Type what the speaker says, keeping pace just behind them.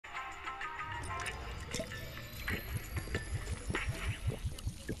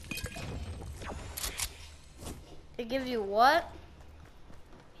give you what?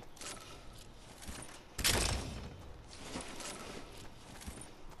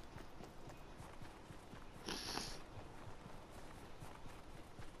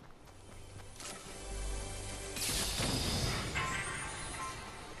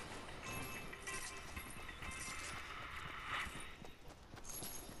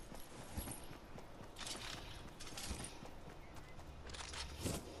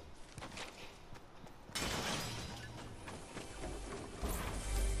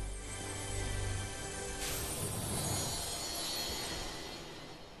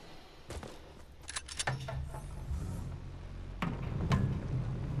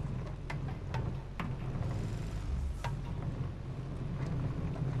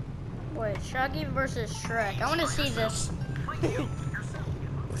 Wait, Shaggy versus Shrek. I want to see this.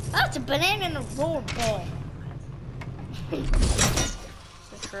 That's a banana and a roller ball.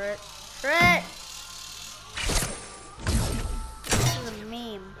 Shrek. Shrek! This is a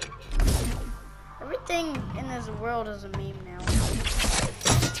meme. Everything in this world is a meme now.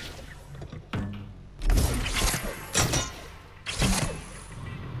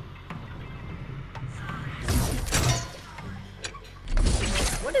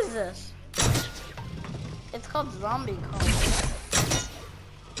 What is this? It's called Zombie Call.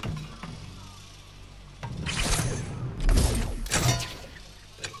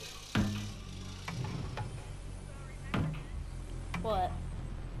 What?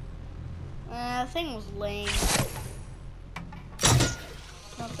 That thing was lame.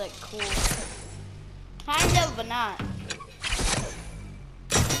 Not that cool. Kind of, but not.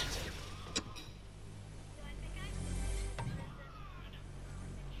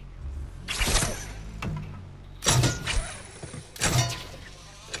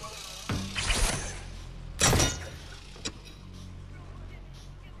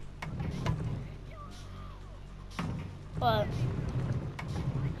 But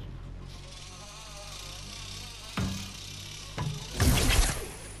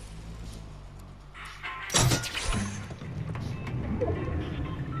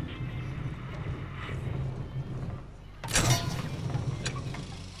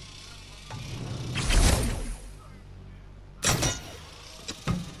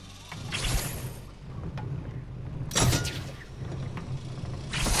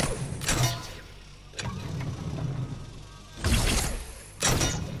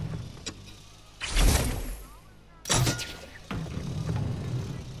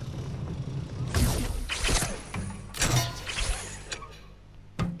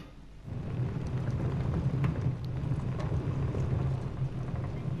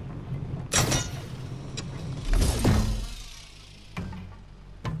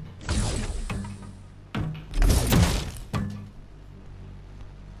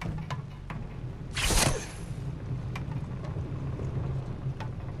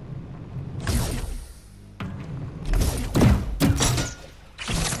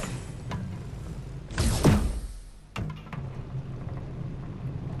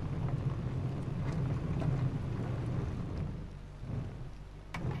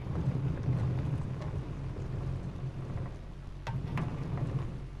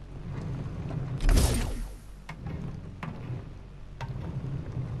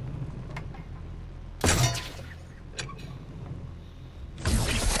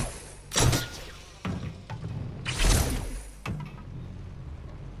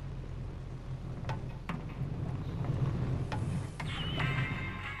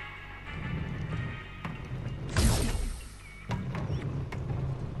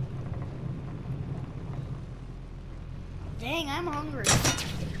dang, I'm hungry.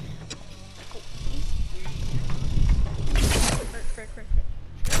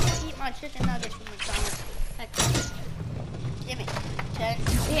 Eat my chicken nuggets from McDonald's. Heck, give me.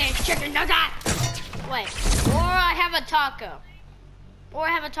 Yeah, chicken nugget. Wait, or I have a taco. Or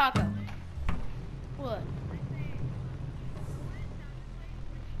I have a taco. What?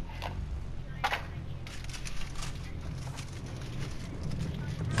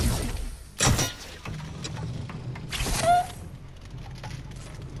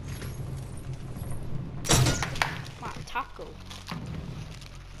 Taco.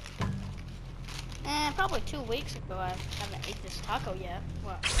 Probably 2 weeks ago I haven't ate this taco yet.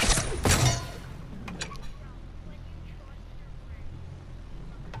 What?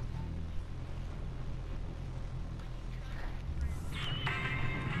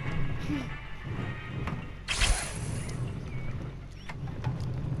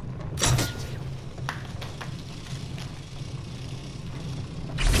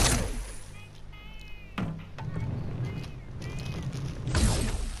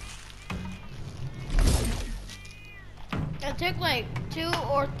 took like 2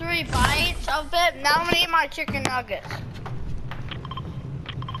 or 3 bites of it. Now I'm gonna eat my chicken nuggets.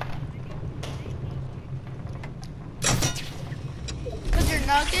 Cause you're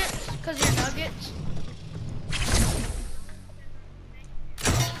nuggets.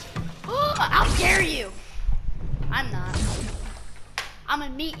 Oh, how dare you? I'm not. I'm a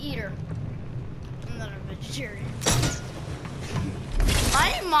meat eater. I'm not a vegetarian.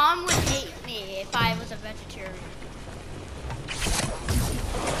 My mom would hate me if I was a vegetarian.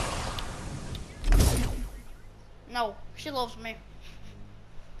 No, she loves me.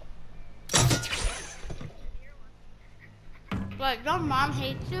 But your mom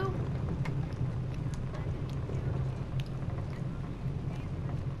hates you?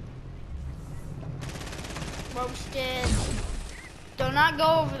 Roasted. Do not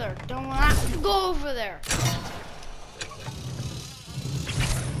go over there. Do not go over there.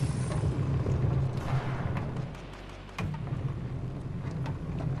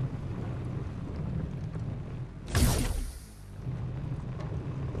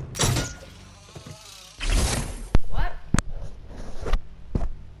 What?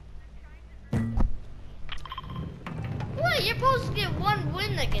 What? You're supposed to get 1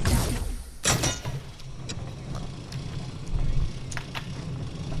 win to get that.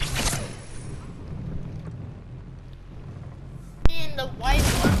 The white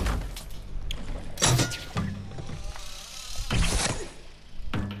one.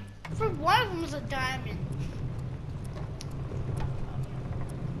 For one of them was a diamond.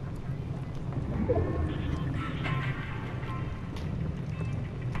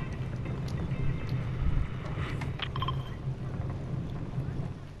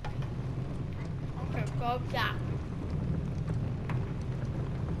 Okay, go back.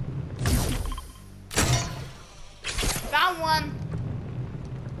 Found one.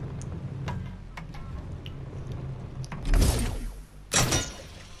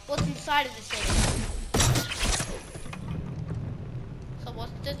 What's inside of this area? So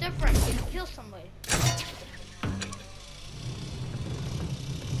what's the difference? You can kill somebody.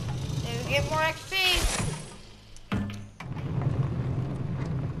 Maybe get more XP.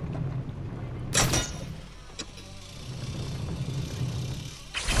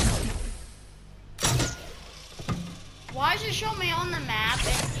 Why does it show me on the map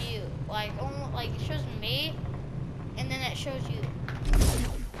and you? Like, it shows me and then it shows you.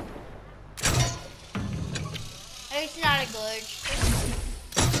 It's not a glitch.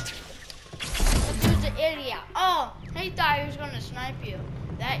 But there's an idiot. Oh, he thought he was gonna snipe you.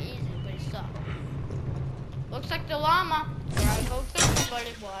 That easy, but he sucked. Looks like the llama. Gotta go kill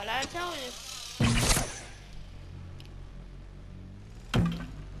somebody. What I tell you?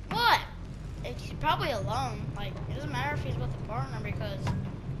 What? He's probably alone. Like, it doesn't matter if he's with a partner because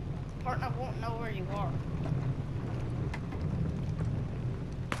the partner won't know where you are.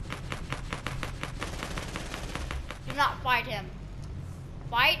 Do not fight him.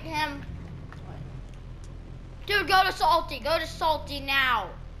 Fight him. Dude, go to Salty. Go to Salty now.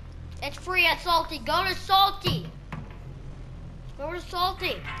 It's free at Salty. Go to Salty. Go to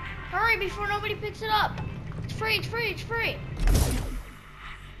Salty. Hurry before nobody picks it up. It's free, it's free, it's free.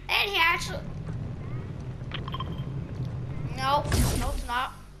 And he actually... No, it's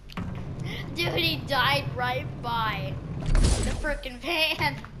not. Dude, he died right by the frickin'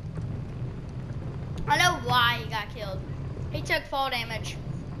 van. I know why he got killed. He took fall damage.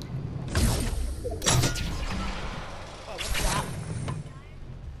 Oh, what's that?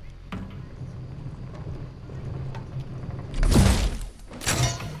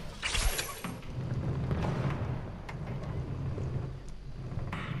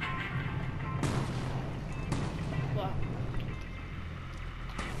 What?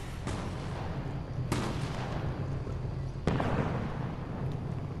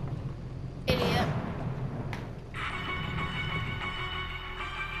 Idiot.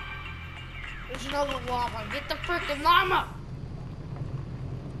 There's another llama. Get the frickin' llama.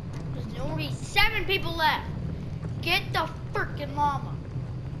 There's only 7 people left. Get the frickin' llama.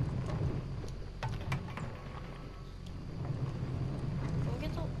 Go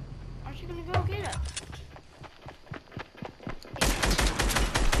get the... Aren't you gonna go get it?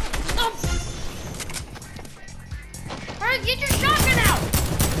 Stop! Hurry, get your shotgun out!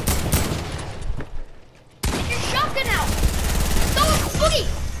 Get your shotgun out! Go, Boogie!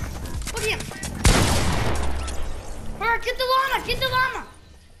 Boogie him! Hurry, get the llama! Get the llama!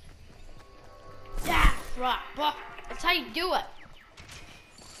 Yeah, right. Well, that's how you do it.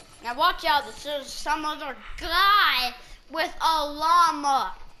 Now watch out, this is some other guy with a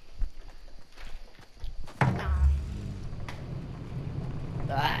llama.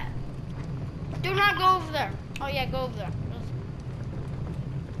 Do not go over there. Oh yeah, go over there.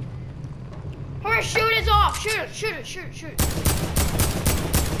 Hurry, shoot it off. Shoot it, shoot it, shoot it, shoot it.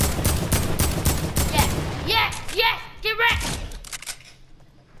 Yeah, yeah, yeah. Get wrecked.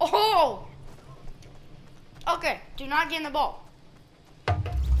 Oh. Okay, do not get in the ball.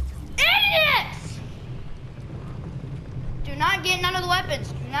 Idiots! Do not get none of the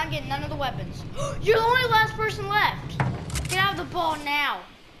weapons. Do not get none of the weapons. You're the only last person left. Get out of the ball now.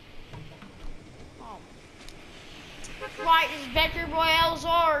 Oh. Right, this Victor Royale's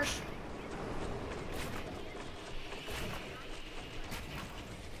ours.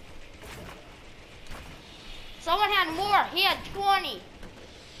 Someone had more. He had 20.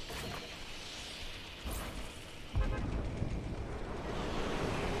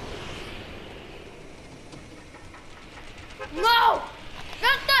 No!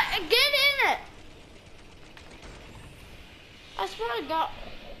 Get in it! I swear to God.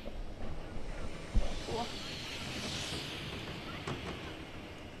 Cool.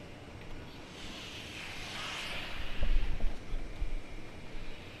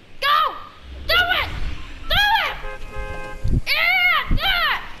 Go! Do it! Do it! Yeah!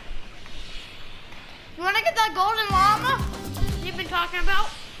 Yeah! You wanna get that golden llama you've been talking about?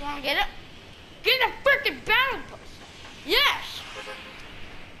 You wanna get it? Get a freaking battle bus! Yes!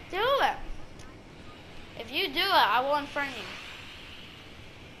 Do it! If you do it, I will unfriend you.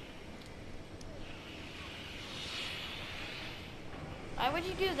 Why would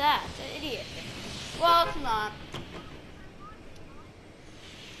you do that? It's an idiot. Well, it's not.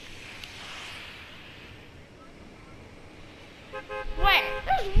 Wait,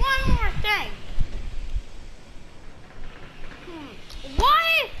 there's one more thing.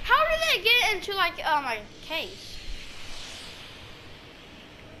 Why? How did they get into like my case?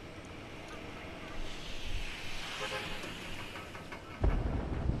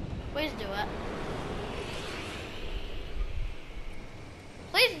 Please do it.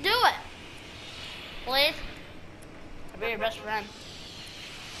 Please do it. Please. I'll be your best friend.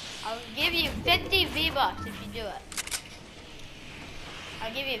 I'll give you 50 V-Bucks if you do it.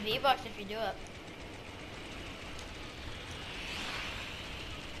 I'll give you V-Bucks if you do it.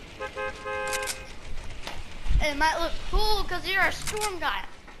 It might look cool because you're a storm guy.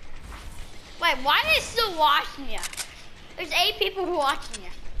 Wait, why are they still watching you? There's 8 people watching you.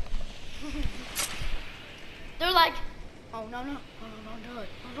 They're like, oh no, no, no, no, don't do it,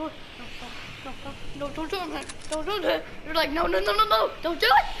 don't do it, no, don't do it, don't do it. They're like, no, no, no, no, no, don't do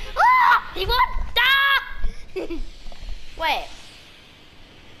it. Ah, he won. Ah! Wait.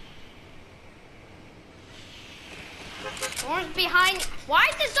 Storm's behind. Why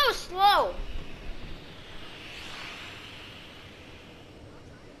is it so slow?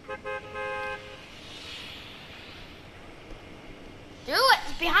 Do it!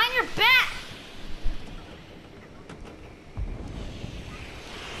 It's behind your back!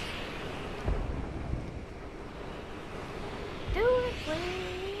 Do it,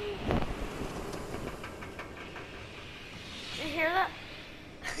 please. Did you hear that?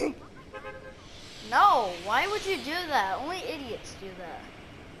 No, why would you do that? Only idiots do that.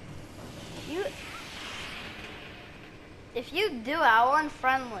 If you do it, I will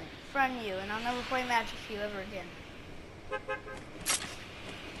unfriend you, and I'll never play match with you ever again.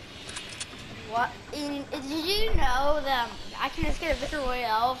 What? Did you know that I can just get a Victor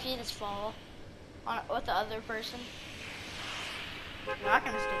Royale if you just fall with the other person? I'm not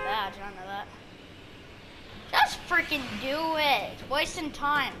gonna do that. You don't know that. Just freaking do it. It's wasting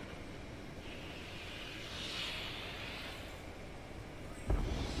time.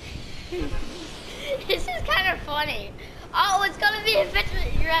 This is kind of funny. Oh, it's gonna be a Victor.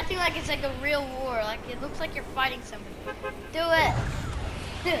 You're acting like it's like a real war. Like it looks like you're fighting somebody. Do it.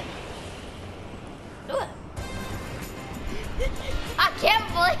 Do it. Do it. I can't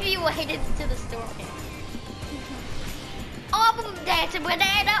believe you waited until the storm came. Oh, I'm dancing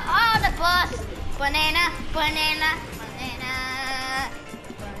banana on the bus. Banana, banana, banana,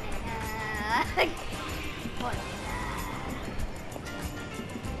 banana, banana.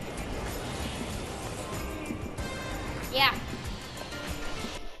 Yeah.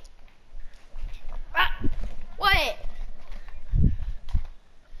 Wait.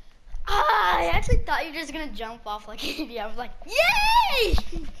 I actually thought you were just gonna jump off like an idiot. I was like, yay!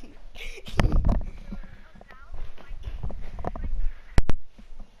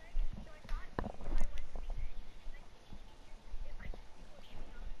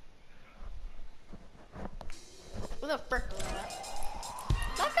 Who the frick